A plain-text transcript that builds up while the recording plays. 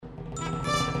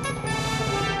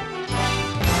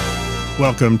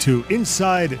Welcome to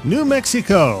Inside New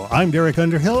Mexico. I'm Derek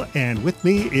Underhill, and with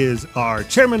me is our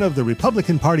chairman of the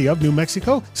Republican Party of New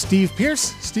Mexico, Steve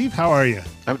Pearce. Steve, how are you?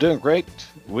 I'm doing great.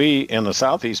 We in the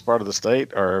southeast part of the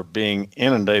state are being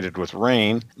inundated with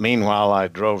rain. Meanwhile, I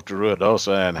drove to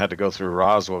Ruidoso and had to go through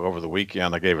Roswell over the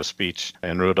weekend. I gave a speech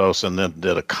in Ruidoso and then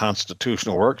did a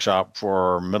constitutional workshop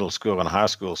for middle school and high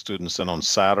school students. And on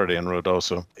Saturday in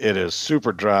Ruidoso, it is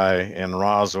super dry in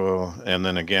Roswell and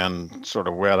then again sort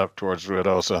of wet up towards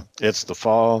Ruidoso. It's the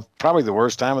fall, probably the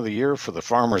worst time of the year for the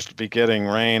farmers to be getting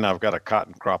rain. I've got a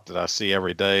cotton crop that I see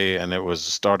every day, and it was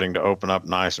starting to open up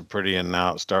nice and pretty, and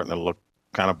now it's starting to look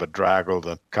kind of bedraggled.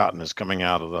 The cotton is coming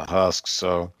out of the husks,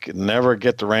 so you can never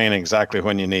get the rain exactly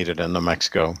when you need it in New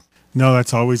Mexico. No,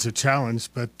 that's always a challenge,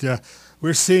 but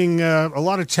we're seeing a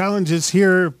lot of challenges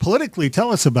here politically.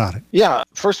 Tell us about it. Yeah,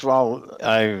 first of all,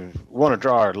 I want to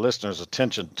draw our listeners'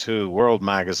 attention to World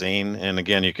Magazine. And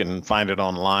again, you can find it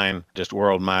online, just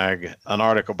World Mag, an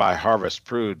article by Harvest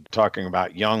Prude talking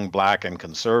about young, black, and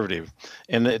conservative.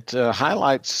 And it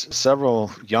highlights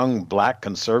several young black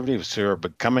conservatives who are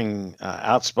becoming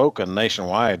outspoken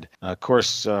nationwide. Of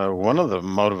course, one of the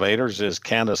motivators is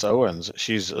Candace Owens.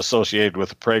 She's associated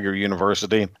with Prager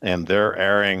University, and they're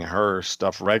airing her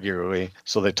stuff regularly.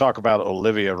 So they talk about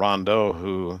Olivia Rondeau,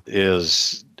 who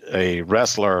is a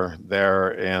wrestler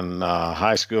there in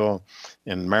high school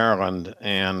in Maryland,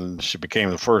 and she became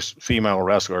the first female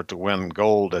wrestler to win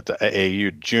gold at the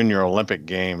AAU Junior Olympic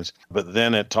Games. But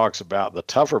then it talks about the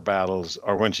tougher battles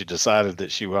are when she decided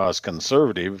that she was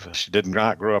conservative. She did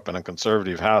not grow up in a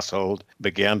conservative household,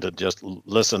 began to just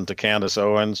listen to Candace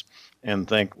Owens and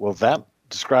think, well, that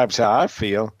describes how I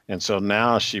feel. And so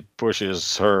now she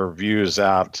pushes her views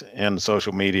out in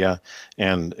social media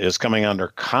and is coming under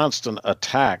constant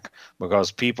attack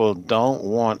because people don't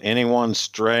want anyone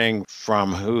straying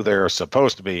from who they're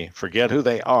supposed to be. Forget who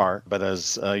they are. But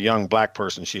as a young black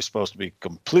person, she's supposed to be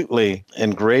completely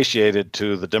ingratiated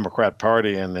to the Democrat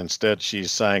Party. And instead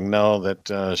she's saying no,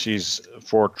 that she's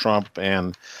for Trump,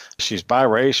 and she's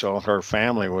biracial. Her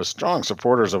family was strong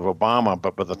supporters of Obama,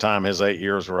 but by the time his 8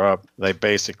 years were up, they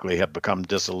basically had become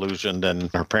disillusioned, and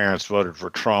her parents voted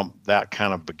for Trump. That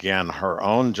kind of began her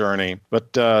own journey.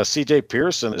 But C.J.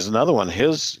 Pearson is another one.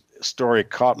 His story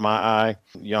caught my eye.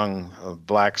 Young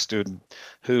black student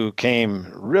who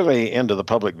came really into the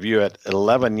public view at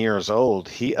 11 years old.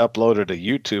 He uploaded a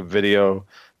YouTube video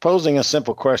posing a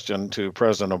simple question to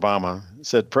President Obama. He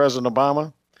said, "President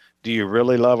Obama, do you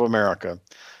really love America?"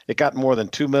 It got more than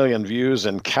 2 million views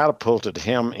and catapulted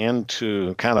him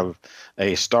into kind of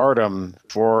a stardom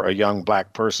for a young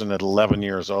black person at 11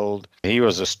 years old. He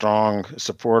was a strong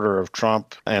supporter of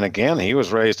Trump. And again, he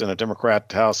was raised in a Democrat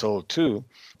household too.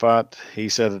 But he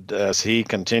said as he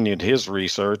continued his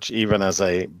research, even as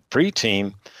a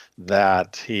preteen,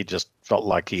 that he just felt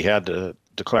like he had to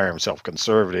declare himself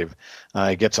conservative.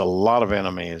 He gets a lot of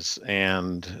enemies.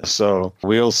 And so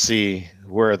we'll see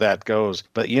where that goes.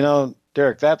 But, you know,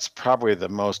 Derek, that's probably the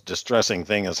most distressing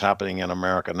thing that's happening in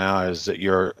America now, is that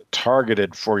you're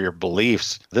targeted for your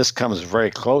beliefs. This comes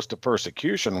very close to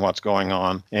persecution, what's going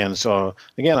on. And so,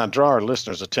 again, I draw our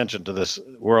listeners' attention to this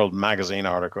World Magazine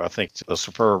article. I think it's a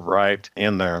superb write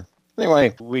in there.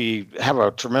 Anyway, we have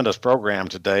a tremendous program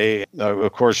today.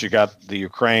 Of course, you got the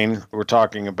Ukraine we're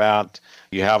talking about.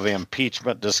 You have the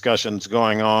impeachment discussions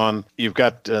going on. You've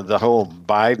got the whole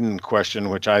Biden question,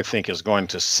 which I think is going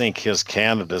to sink his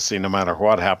candidacy no matter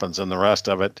what happens in the rest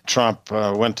of it. Trump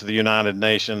went to the United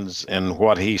Nations, and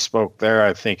what he spoke there,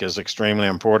 I think, is extremely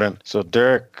important. So,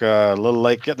 Derek, a little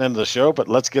late getting into the show, but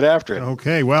let's get after it.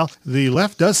 Okay, well, the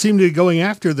left does seem to be going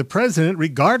after the president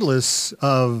regardless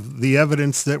of the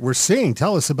evidence that we're seeing.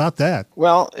 Tell us about that.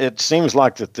 Well, it seems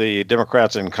like that the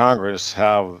Democrats in Congress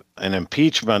have an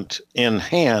impeachment in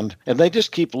hand, and they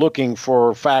just keep looking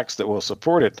for facts that will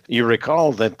support it. You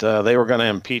recall that they were going to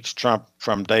impeach Trump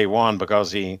from day one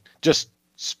because he just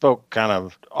spoke kind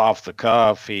of off the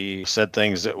cuff. He said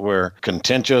things that were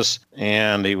contentious,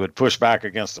 and he would push back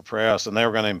against the press, and they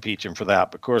were going to impeach him for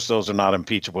that. But of course, those are not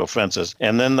impeachable offenses.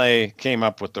 And then they came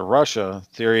up with the Russia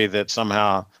theory that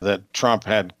somehow that Trump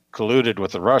had colluded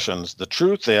with the Russians. The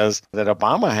truth is that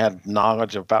Obama had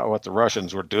knowledge about what the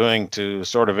Russians were doing to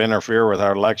sort of interfere with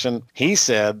our election. He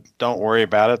said, don't worry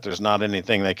about it. There's not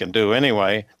anything they can do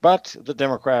anyway. But the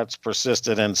Democrats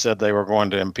persisted and said they were going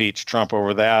to impeach Trump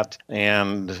over that.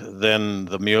 And then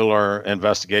the Mueller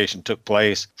investigation took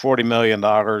place, $40 million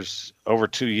over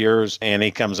 2 years, and he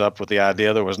comes up with the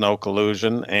idea there was no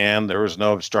collusion and there was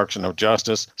no obstruction of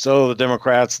justice. So the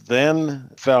Democrats then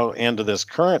fell into this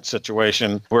current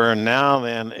situation where now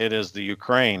then it is the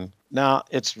Ukraine Now,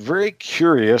 it's very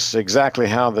curious exactly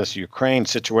how this Ukraine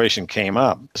situation came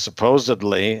up.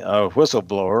 Supposedly, a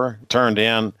whistleblower turned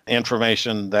in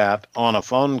information that on a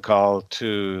phone call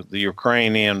to the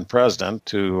Ukrainian president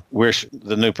to wish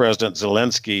the new president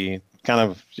Zelensky kind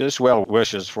of just well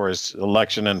wishes for his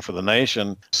election and for the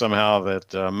nation, somehow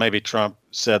that maybe Trump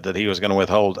said that he was going to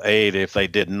withhold aid if they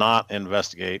did not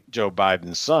investigate Joe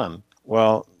Biden's son.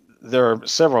 Well, there are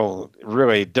several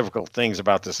really difficult things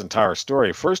about this entire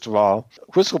story. First of all,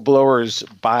 whistleblowers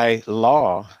by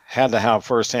law had to have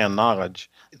firsthand knowledge.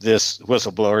 This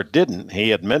whistleblower didn't.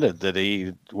 He admitted that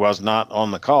he was not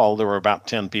on the call. There were about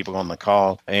 10 people on the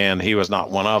call, and he was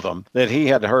not one of them. That he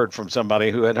had heard from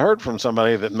somebody who had heard from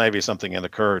somebody that maybe something had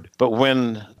occurred. But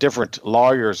when different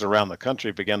lawyers around the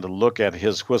country began to look at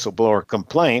his whistleblower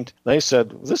complaint, they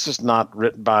said, this is not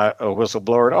written by a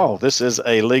whistleblower at all. This is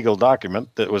a legal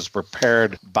document that was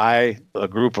prepared by a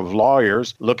group of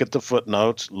lawyers. Look at the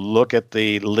footnotes, look at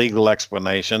the legal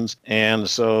explanations. And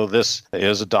so this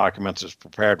is a document that's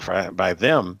prepared by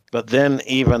them. But then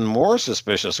even more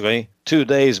suspiciously, 2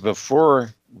 days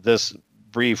before this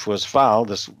brief was filed,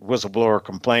 this whistleblower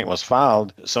complaint was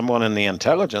filed, someone in the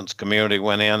intelligence community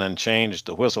went in and changed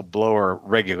the whistleblower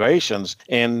regulations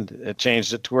and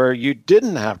changed it to where you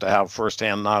didn't have to have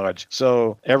firsthand knowledge.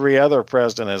 So every other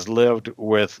president has lived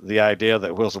with the idea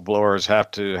that whistleblowers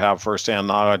have to have firsthand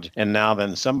knowledge. And now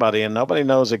then somebody, and nobody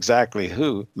knows exactly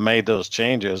who, made those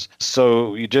changes.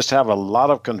 So you just have a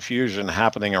lot of confusion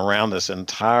happening around this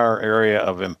entire area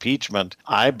of impeachment.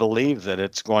 I believe that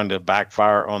it's going to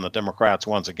backfire on the Democrats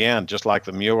once again, just like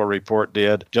the Mueller report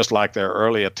did, just like their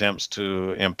early attempts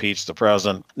to impeach the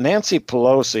president. Nancy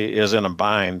Pelosi is in a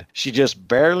bind. She just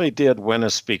barely did win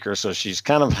as speaker, so she's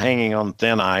kind of hanging on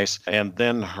thin ice. And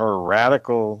then her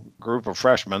radical group of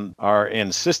freshmen are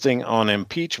insisting on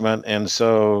impeachment. And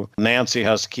so Nancy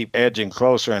has to keep edging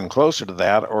closer and closer to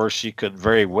that, or she could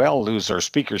very well lose her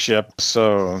speakership.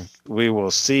 So we will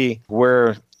see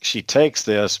where she takes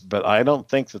this, but I don't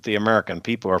think that the American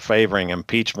people are favoring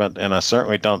impeachment, and I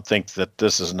certainly don't think that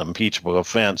this is an impeachable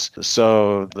offense.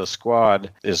 So the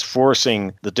squad is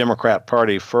forcing the Democrat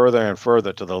Party further and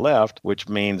further to the left, which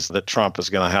means that Trump is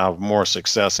going to have more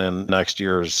success in next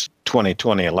year's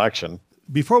 2020 election.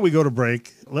 Before we go to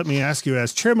break, let me ask you,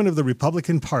 as chairman of the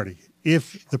Republican Party,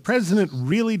 if the president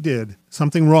really did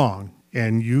something wrong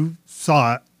and you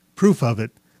saw proof of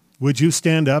it, would you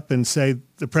stand up and say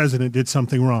the president did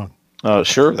something wrong?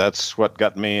 Sure. That's what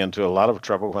got me into a lot of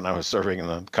trouble when I was serving in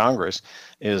the Congress,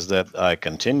 is that I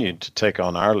continued to take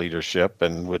on our leadership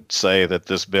and would say that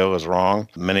this bill is wrong.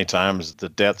 Many times the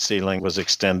debt ceiling was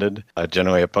extended. I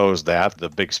generally opposed that. The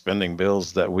big spending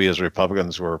bills that we as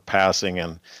Republicans were passing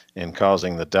and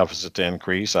causing the deficit to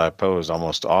increase, I opposed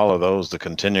almost all of those, the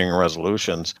continuing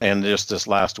resolutions. And just this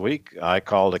last week, I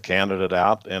called a candidate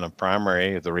out in a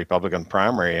primary, the Republican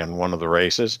primary in one of the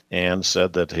races, and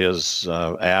said that his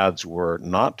ads were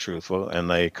not truthful and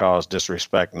they caused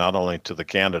disrespect not only to the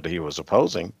candidate he was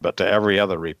opposing, but to every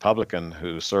other Republican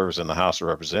who serves in the House of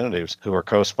Representatives who are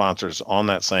co-sponsors on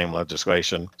that same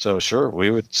legislation. So sure,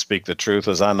 we would speak the truth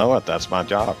as I know it. That's my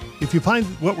job. If you find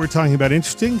what we're talking about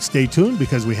interesting, stay tuned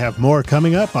because we have more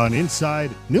coming up on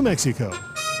Inside New Mexico.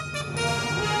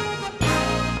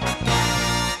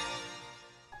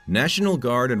 National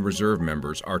Guard and Reserve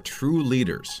members are true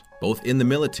leaders, both in the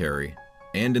military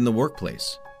and in the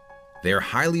workplace. They are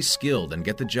highly skilled and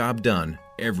get the job done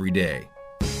every day.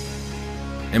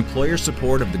 Employer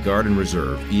support of the Guard and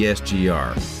Reserve,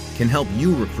 ESGR, can help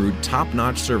you recruit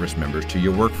top-notch service members to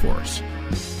your workforce.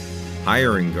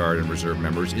 Hiring Guard and Reserve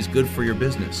members is good for your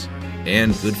business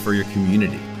and good for your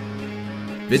community.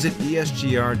 Visit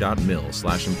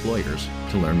esgr.mil/employers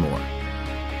to learn more.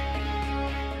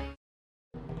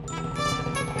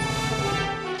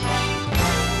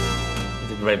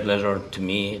 It's a great pleasure to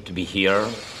me to be here.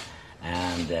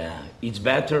 And it's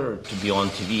better to be on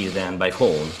TV than by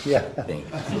phone. Yeah.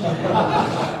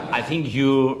 I think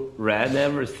you read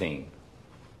everything.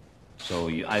 So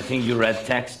I think you read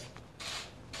text.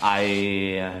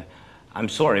 I'm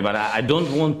sorry, but I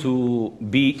don't want to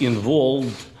be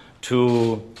involved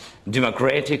to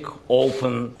democratic,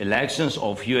 open elections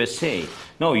of USA.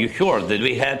 No, you heard that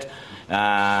we had,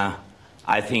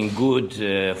 I think, good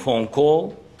phone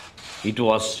call. It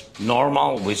was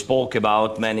normal. We spoke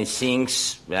about many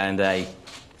things, and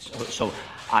so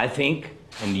I think,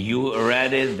 and you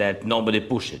read it, that nobody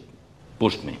pushed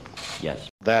me. Yes.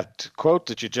 That quote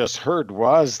that you just heard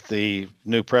was the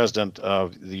new president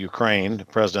of the Ukraine,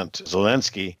 President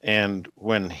Zelensky. And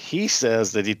when he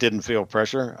says that he didn't feel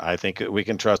pressure, I think that we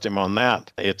can trust him on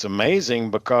that. It's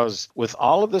amazing because with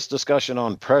all of this discussion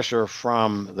on pressure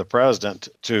from the president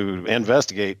to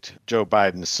investigate Joe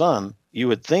Biden's son, you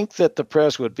would think that the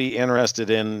press would be interested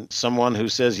in someone who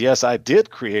says, yes, I did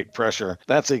create pressure.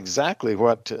 That's exactly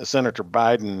what Senator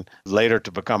Biden, later to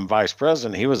become vice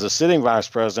president, he was a sitting vice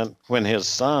president when his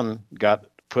son got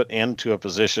put into a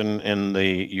position in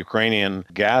the Ukrainian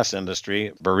gas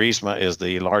industry. Burisma is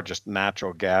the largest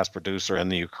natural gas producer in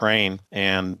the Ukraine,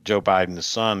 and Joe Biden's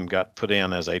son got put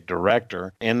in as a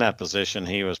director. In that position,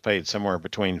 he was paid somewhere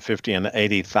between $50,000 and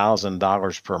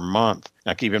 $80,000 per month.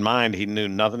 Now, keep in mind, he knew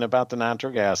nothing about the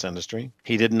natural gas industry.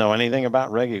 He didn't know anything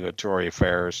about regulatory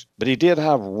affairs, but he did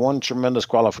have one tremendous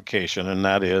qualification, and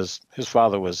that is his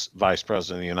father was vice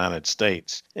president of the United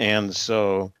States. And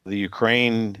so the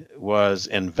Ukraine was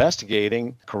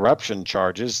investigating corruption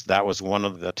charges. That was one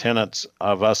of the tenets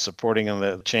of us supporting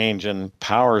the change in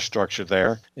power structure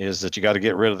there, is that you got to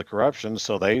get rid of the corruption.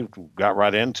 So they got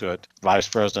right into it. Vice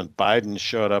President Biden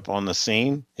showed up on the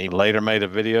scene. He later made a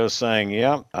video saying,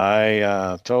 yeah,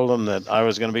 I told him that I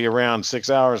was going to be around 6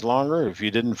 hours longer. If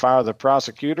you didn't fire the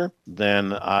prosecutor,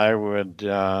 then I would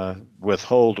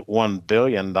withhold $1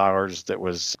 billion that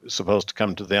was supposed to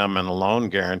come to them in a loan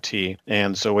guarantee.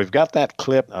 And so we've got that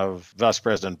clip of Vice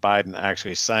President Biden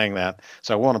actually saying that.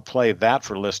 So I want to play that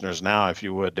for listeners now, if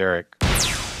you would, Derek.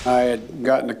 I had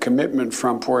gotten a commitment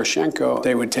from Poroshenko.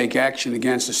 They would take action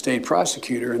against the state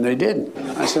prosecutor, and they didn't.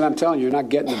 I said, I'm telling you, you're not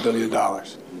getting $1 billion.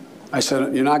 I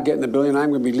said, you're not getting the $1 billion. I'm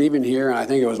going to be leaving here. And I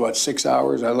think it was, 6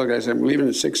 hours? I said, I'm leaving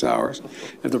in 6 hours.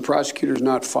 If the prosecutor's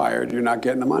not fired, you're not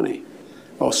getting the money.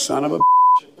 Oh, son of a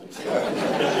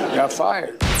got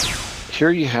fired.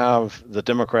 Here you have the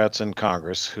Democrats in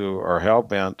Congress who are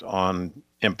hell-bent on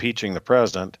impeaching the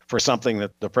president for something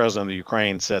that the president of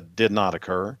Ukraine said did not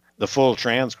occur. The full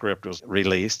transcript was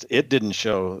released. It didn't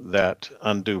show that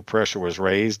undue pressure was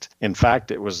raised. In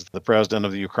fact, it was the president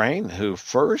of the Ukraine who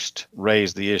first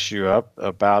raised the issue up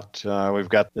about we've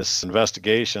got this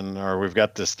investigation, or we've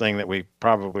got this thing that we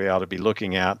probably ought to be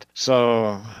looking at.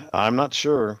 So I'm not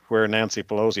sure where Nancy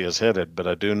Pelosi is headed, but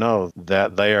I do know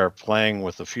that they are playing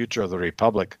with the future of the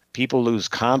republic. People lose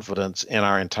confidence in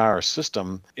our entire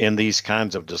system in these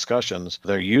kinds of discussions.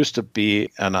 There used to be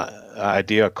an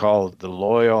idea called the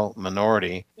loyal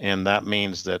minority, and that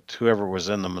means that whoever was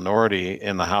in the minority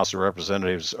in the House of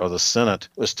Representatives or the Senate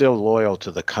was still loyal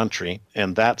to the country,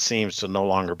 and that seems to no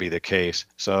longer be the case.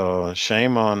 So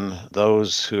shame on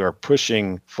those who are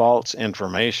pushing false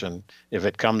information. If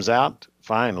it comes out,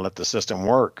 fine, let the system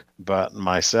work. But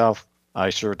myself, I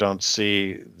sure don't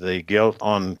see the guilt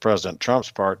on President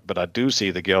Trump's part, but I do see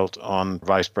the guilt on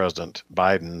Vice President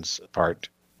Biden's part.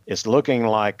 It's looking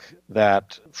like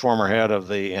that former head of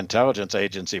the intelligence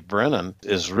agency, Brennan,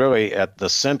 is really at the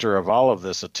center of all of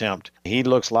this attempt. He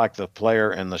looks like the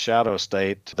player in the shadow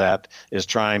state that is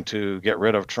trying to get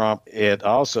rid of Trump. It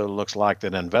also looks like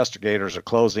that investigators are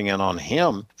closing in on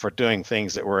him for doing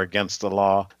things that were against the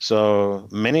law. So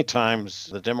many times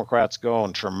the Democrats go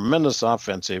on tremendous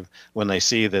offensive when they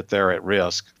see that they're at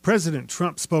risk. President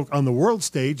Trump spoke on the world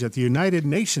stage at the United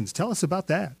Nations. Tell us about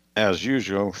that. As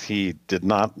usual, he did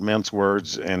not mince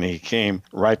words, and he came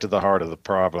right to the heart of the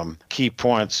problem. Key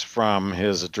points from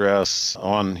his address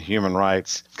on human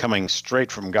rights coming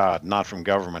straight from God, not from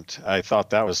government. I thought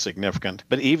that was significant.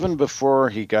 But even before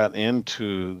he got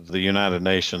into the United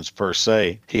Nations per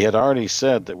se, he had already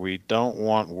said that we don't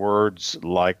want words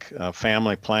like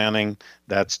family planning.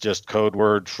 That's just code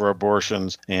word for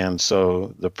abortions. And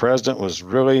so the president was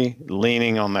really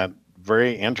leaning on that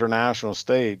very international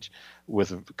stage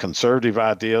with conservative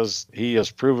ideas. He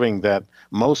is proving that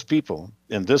most people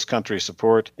in this country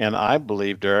support, and I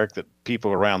believe, Derek, that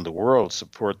people around the world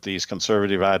support these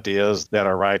conservative ideas, that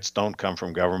our rights don't come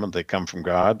from government, they come from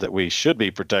God, that we should be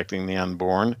protecting the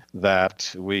unborn,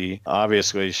 that we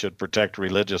obviously should protect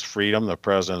religious freedom. The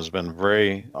president has been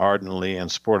very ardently in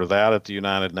support of that at the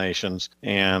United Nations.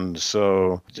 And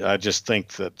so I just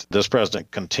think that this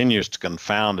president continues to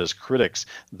confound his critics.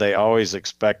 They always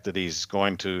expect that he's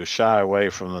going to shy away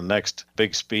from the next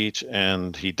big speech,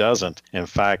 and he doesn't. In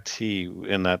fact,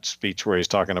 in that speech where he's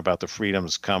talking about the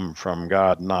freedoms come from from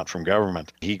God, not from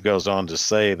government. He goes on to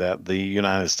say that the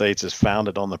United States is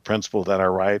founded on the principle that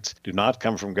our rights do not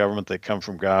come from government, they come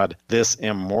from God. This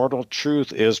immortal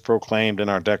truth is proclaimed in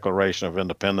our Declaration of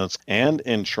Independence and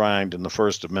enshrined in the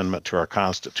First Amendment to our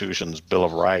Constitution's Bill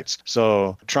of Rights.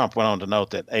 So Trump went on to note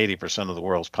that 80% of the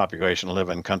world's population live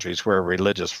in countries where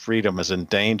religious freedom is in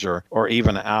danger or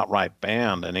even outright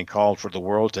banned, and he called for the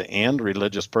world to end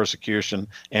religious persecution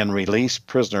and release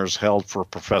prisoners held for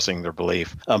professing their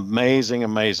belief. Amazing,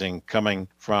 amazing coming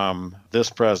from this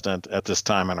president at this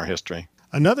time in our history.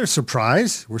 Another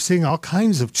surprise, we're seeing all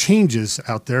kinds of changes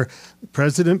out there.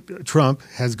 President Trump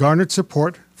has garnered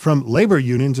support from labor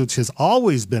unions, which has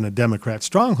always been a Democrat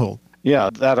stronghold.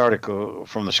 Yeah, that article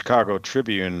from the Chicago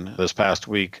Tribune this past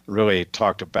week really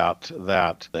talked about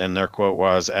that. And their quote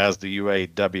was, as the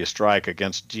UAW strike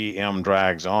against GM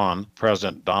drags on,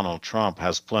 President Donald Trump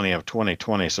has plenty of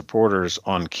 2020 supporters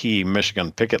on key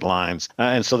Michigan picket lines.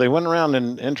 And so they went around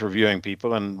and interviewing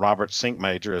people. And Robert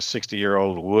Sinkmajer, a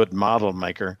 60-year-old wood model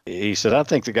maker, he said, I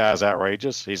think the guy's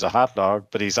outrageous. He's a hot dog,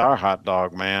 but he's our hot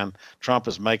dog, man. Trump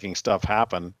is making stuff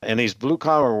happen. And these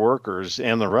blue-collar workers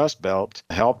in the Rust Belt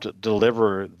helped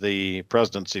deliver the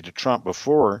presidency to Trump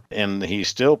before, and he's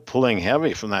still pulling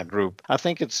heavy from that group. I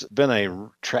think it's been a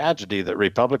tragedy that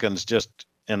Republicans just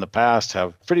in the past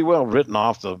have pretty well written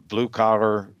off the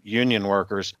blue-collar union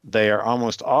workers. They are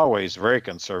almost always very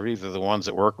conservative. They're the ones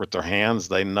that work with their hands.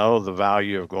 They know the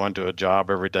value of going to a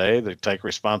job every day. They take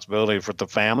responsibility for the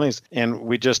families, and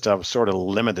we just have sort of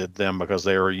limited them because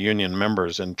they are union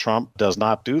members, and Trump does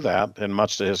not do that, and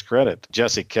much to his credit.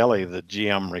 Jesse Kelly, the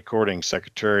GM recording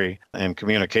secretary and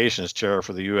communications chair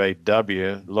for the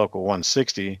UAW, Local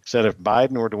 160, said if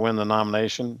Biden were to win the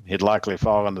nomination, he'd likely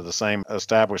fall into the same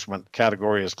establishment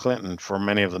category as Clinton for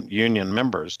many of the union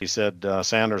members. He said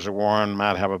Sanders or Warren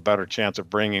might have a better chance of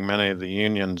bringing many of the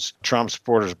union's Trump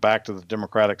supporters back to the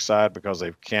Democratic side because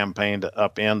they've campaigned to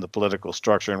upend the political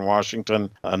structure in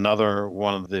Washington. Another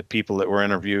one of the people that were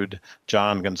interviewed,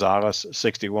 John Gonzalez,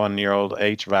 61-year-old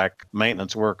HVAC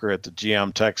maintenance worker at the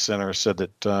GM Tech Center, said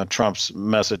that Trump's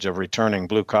message of returning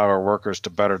blue-collar workers to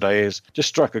better days just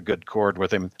struck a good chord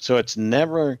with him. So it's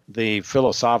never the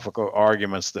philosophical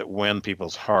arguments that win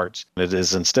people's hearts. It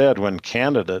is instead when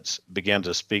candidates begin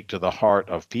to speak to the heart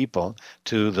of people,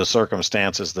 to the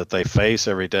circumstances that they face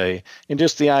every day, and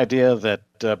just the idea that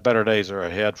better days are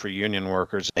ahead for union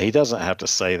workers. He doesn't have to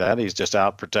say that. He's just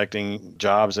out protecting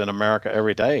jobs in America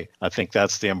every day. I think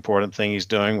that's the important thing he's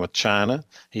doing with China.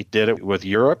 He did it with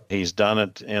Europe. He's done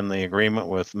it in the agreement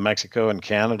with Mexico and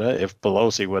Canada. If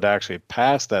Pelosi would actually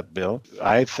pass that bill,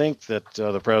 I think that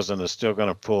the president is still going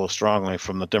to pull strongly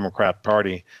from the Democrat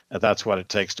Party. That's what it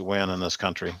takes to win in this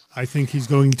country. I think he's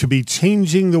going to be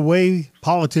changing the way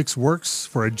politics works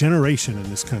for a generation in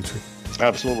this country.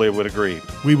 Absolutely would agree.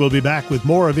 We will be back with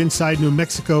more of Inside New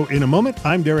Mexico in a moment.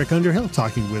 I'm Derek Underhill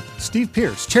talking with Steve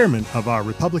Pearce, chairman of our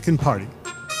Republican Party.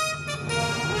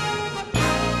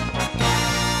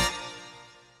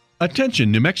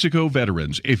 Attention, New Mexico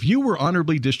veterans. If you were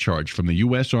honorably discharged from the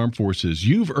U.S. Armed Forces,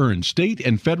 you've earned state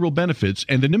and federal benefits,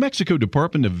 and the New Mexico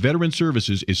Department of Veteran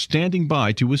Services is standing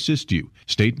by to assist you.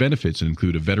 State benefits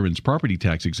include a veteran's property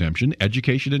tax exemption,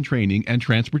 education and training, and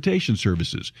transportation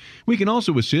services. We can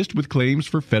also assist with claims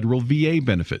for federal VA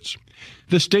benefits.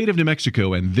 The state of New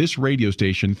Mexico and this radio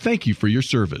station thank you for your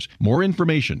service. More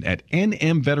information at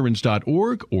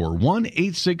nmveterans.org or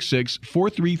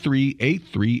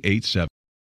 1-866-433-8387.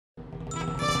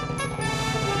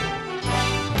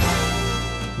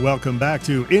 Welcome back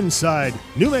to Inside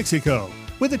New Mexico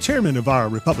with the chairman of our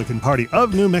Republican Party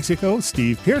of New Mexico,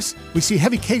 Steve Pearce. We see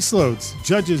heavy caseloads.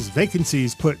 Judges'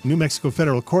 vacancies put New Mexico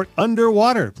Federal Court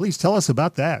underwater. Please tell us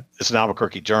about that. It's an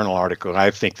Albuquerque Journal article,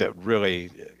 I think, that really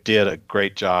did a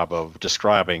great job of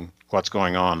describing what's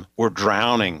going on. We're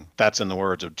drowning. That's in the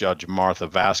words of Judge Martha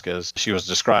Vasquez. She was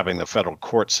describing the federal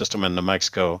court system in New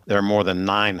Mexico. There are more than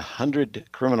 900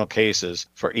 criminal cases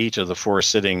for each of the 4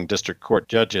 sitting district court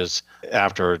judges.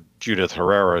 After Judith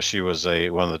Herrera, she was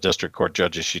one of the district court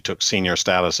judges. She took senior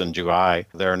status in July.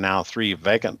 There are now 3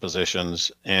 vacant positions,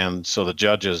 and so the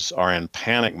judges are in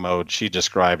panic mode. She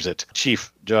describes it.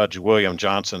 Chief Judge William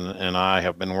Johnson and I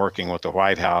have been working with the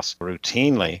White House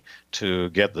routinely to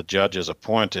get the judges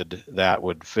appointed that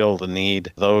would fill the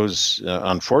need. Those,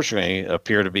 unfortunately,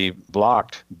 appear to be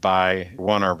blocked by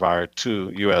one of our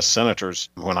 2 U.S. senators.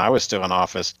 When I was still in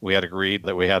office, we had agreed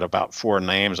that we had about 4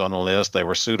 names on the list. They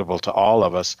were suitable to all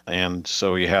of us. And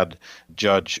so you had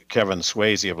Judge Kevin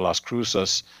Swayze of Las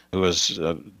Cruces, who was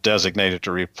designated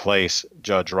to replace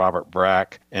Judge Robert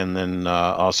Brack. And then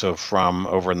also from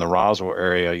over in the Roswell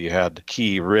area, you had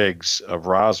Key Riggs of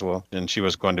Roswell, and she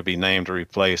was going to be named to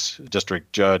replace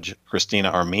District Judge Christina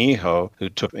Armijo, who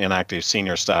took inactive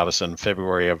senior status in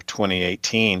February of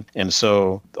 2018. And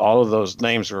so all of those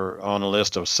names were on a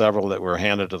list of several that were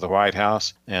handed to the White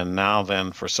House. And now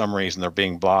then, for some reason, they're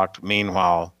being blocked.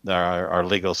 Meanwhile, our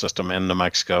legal system in New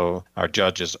Mexico, our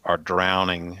judges are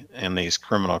drowning in these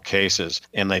criminal cases,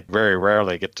 and they very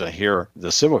rarely get to hear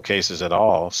the civil cases at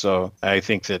all. So I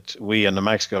think that we in New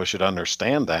Mexico should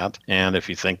understand that. And if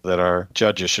you think that our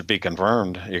judges should be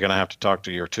confirmed, you're going to have to talk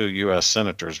to your 2 U.S.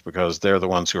 senators, because they're the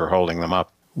ones who are holding them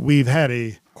up. We've had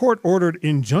a court-ordered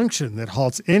injunction that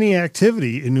halts any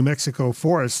activity in New Mexico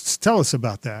forests. Tell us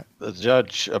about that. The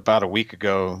judge about a week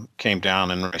ago came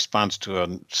down in response to a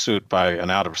suit by an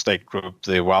out-of-state group,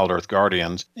 the Wild Earth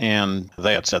Guardians, and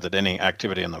they had said that any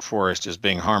activity in the forest is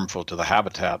being harmful to the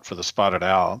habitat for the spotted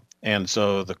owl. And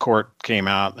so the court came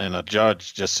out, and a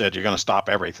judge just said, you're going to stop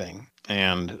everything.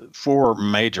 And 4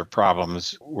 major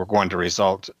problems were going to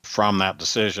result from that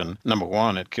decision. Number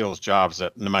one, it kills jobs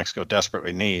that New Mexico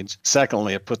desperately needs.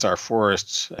 Secondly, it puts our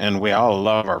forests, and we all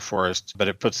love our forests, but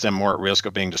it puts them more at risk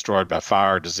of being destroyed by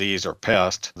fire, disease, or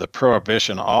pest. The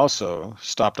prohibition also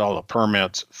stopped all the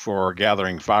permits for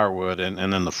gathering firewood. And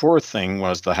then the 4th thing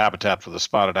was the habitat for the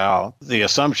spotted owl. The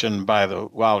assumption by the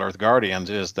Wild Earth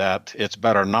Guardians is that it's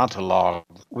better not to log.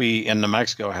 We in New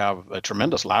Mexico have a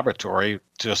tremendous laboratory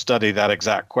to study that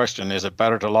exact question. Is it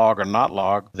better to log or not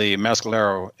log? The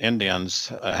Mescalero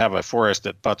Indians have a forest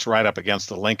that butts right up against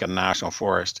the Lincoln National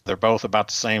Forest. They're both about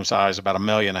the same size, about 1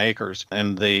 million acres.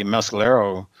 And the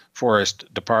Mescalero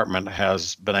Forest Department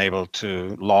has been able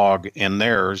to log in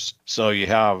theirs. So you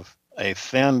have a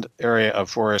thinned area of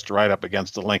forest right up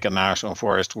against the Lincoln National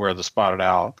Forest where the spotted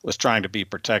owl was trying to be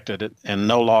protected, and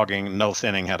no logging, no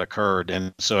thinning had occurred.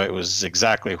 And so it was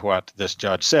exactly what this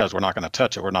judge says. We're not going to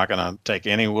touch it. We're not going to take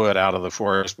any wood out of the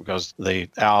forest because the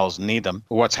owls need them.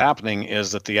 What's happening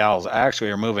is that the owls actually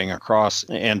are moving across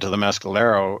into the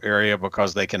Mescalero area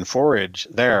because they can forage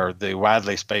there. The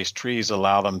widely spaced trees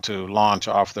allow them to launch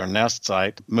off their nest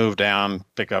site, move down,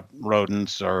 pick up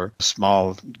rodents or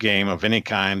small game of any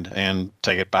kind, and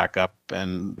take it back up,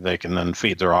 and they can then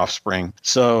feed their offspring.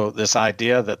 So this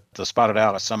idea that the spotted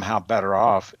owl is somehow better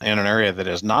off in an area that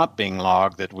is not being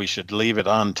logged, that we should leave it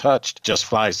untouched, just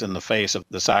flies in the face of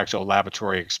this actual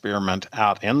laboratory experiment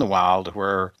out in the wild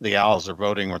where the owls are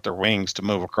voting with their wings to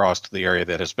move across to the area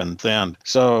that has been thinned.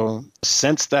 So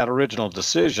since that original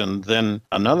decision, then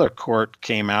another court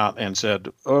came out and said,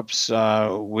 oops,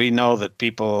 we know that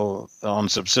people on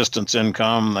subsistence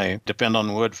income, they depend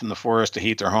on wood from the forest to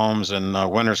heat their homes,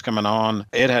 and winter's coming on.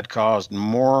 It had caused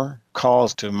more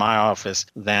calls to my office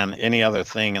than any other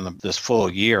thing in this full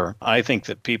year. I think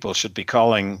that people should be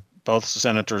calling both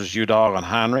Senators Udall and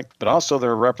Heinrich, but also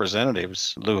their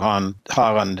representatives, Lujan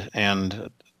Holland and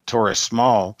Torres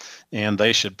Small, and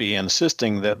they should be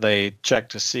insisting that they check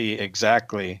to see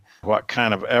exactly what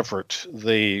kind of effort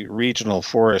the regional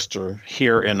forester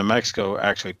here in New Mexico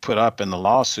actually put up in the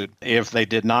lawsuit. If they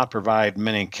did not provide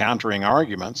many countering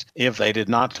arguments, if they did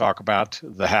not talk about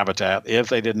the habitat, if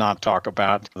they did not talk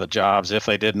about the jobs, if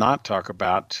they did not talk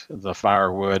about the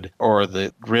firewood or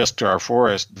the risk to our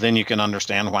forest, then you can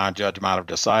understand why a judge might have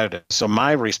decided it. So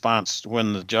my response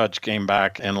when the judge came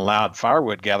back and allowed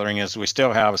firewood gathering is we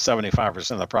still have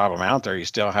 75% of the problem out there. You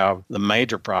still have the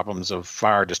major problems of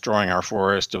fire destroying our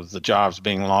forest, of the jobs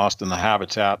being lost, and the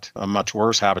habitat, a much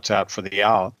worse habitat for the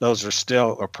owl. Those are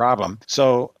still a problem.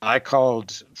 So I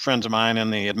called friends of mine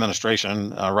in the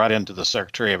administration right into the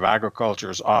Secretary of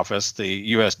Agriculture's office.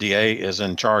 The USDA is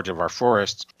in charge of our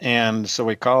forests. And so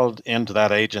we called into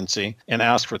that agency and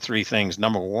asked for 3 things.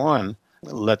 Number one,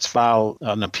 let's file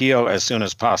an appeal as soon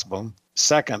as possible.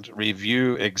 Second,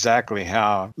 review exactly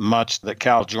how much that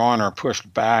Cal Joyner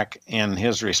pushed back in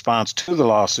his response to the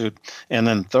lawsuit. And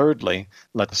then thirdly,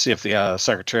 let's see if the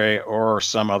secretary or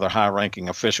some other high-ranking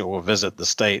official will visit the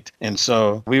state. And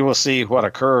so we will see what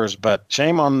occurs. But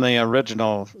shame on the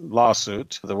original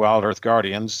lawsuit, the Wild Earth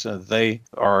Guardians. They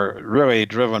are really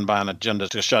driven by an agenda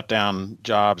to shut down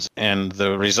jobs. And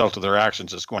the result of their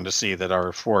actions is going to see that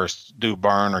our forests do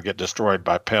burn or get destroyed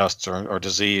by pests or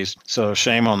disease. So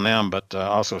shame on them. But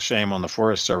also shame on the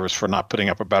Forest Service for not putting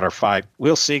up a better fight.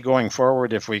 We'll see going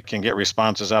forward if we can get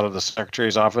responses out of the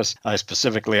Secretary's office. I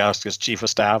specifically asked his Chief of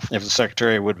Staff if the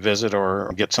Secretary would visit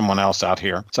or get someone else out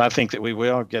here. So I think that we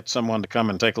will get someone to come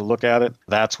and take a look at it.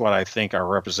 That's what I think our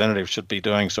representatives should be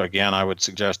doing. So again, I would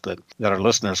suggest that our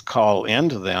listeners call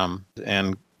into them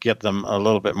and get them a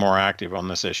little bit more active on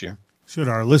this issue. Should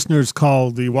our listeners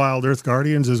call the Wild Earth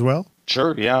Guardians as well?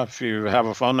 Sure, yeah. If you have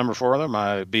a phone number for them,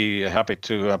 I'd be happy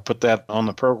to put that on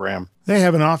the program. They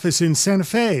have an office in Santa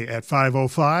Fe at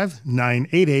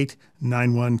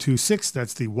 505-988-9126.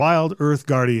 That's the Wild Earth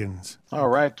Guardians. All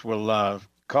right. Well,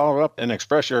 call up and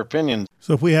express your opinion.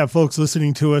 So if we have folks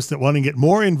listening to us that want to get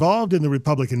more involved in the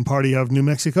Republican Party of New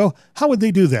Mexico, how would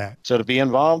they do that? So to be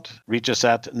involved, reach us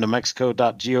at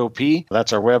newmexico.gop.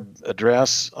 That's our web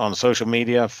address. On social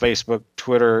media, Facebook,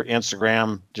 Twitter,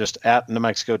 Instagram, just at New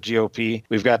Mexico GOP.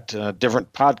 We've got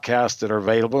different podcasts that are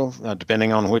available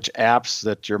depending on which apps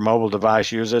that your mobile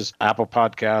device uses. Apple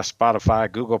Podcast,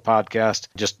 Spotify, Google Podcast.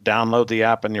 Just download the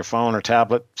app on your phone or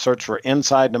tablet. Search for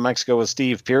Inside New Mexico with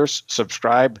Steve Pearce.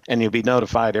 Subscribe, and you'll be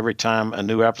notified every time a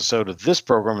new episode of this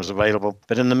program is available.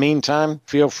 But in the meantime,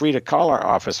 feel free to call our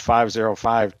office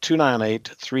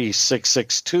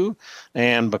 505-298-3662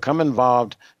 and become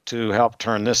involved to help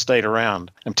turn this state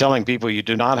around. I'm telling people you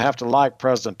do not have to like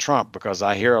President Trump, because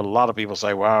I hear a lot of people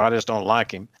say, well, I just don't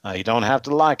like him. You don't have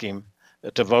to like him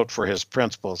to vote for his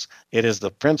principles. It is the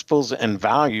principles and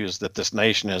values that this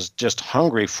nation is just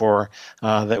hungry for,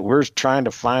 that we're trying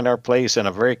to find our place in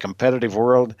a very competitive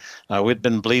world. We've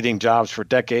been bleeding jobs for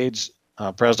decades.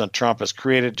 President Trump has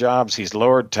created jobs. He's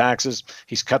lowered taxes.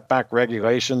 He's cut back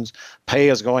regulations. Pay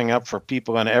is going up for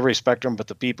people in every spectrum, but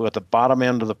the people at the bottom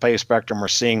end of the pay spectrum are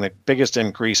seeing the biggest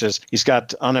increases. He's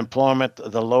got unemployment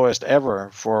the lowest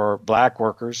ever for Black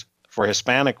workers. For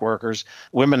Hispanic workers,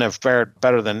 women have fared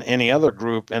better than any other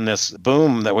group in this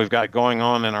boom that we've got going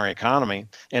on in our economy.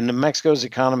 And New Mexico's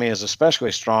economy is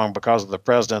especially strong because of the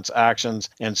president's actions.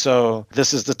 And so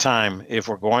this is the time, if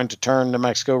we're going to turn New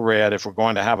Mexico red, if we're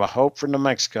going to have a hope for New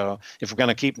Mexico, if we're going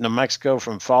to keep New Mexico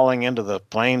from falling into the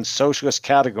plain socialist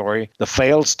category, the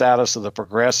failed status of the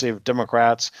progressive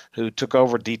Democrats who took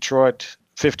over Detroit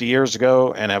 50 years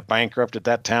ago and have bankrupted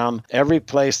that town. Every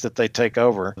place that they take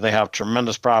over, they have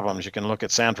tremendous problems. You can look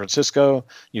at San Francisco,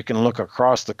 you can look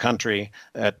across the country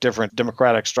at different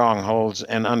Democratic strongholds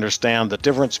and understand the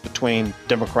difference between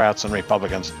Democrats and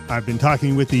Republicans. I've been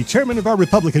talking with the chairman of our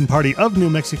Republican Party of New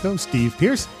Mexico, Steve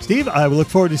Pearce. Steve, I will look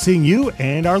forward to seeing you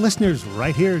and our listeners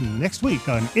right here next week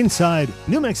on Inside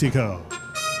New Mexico.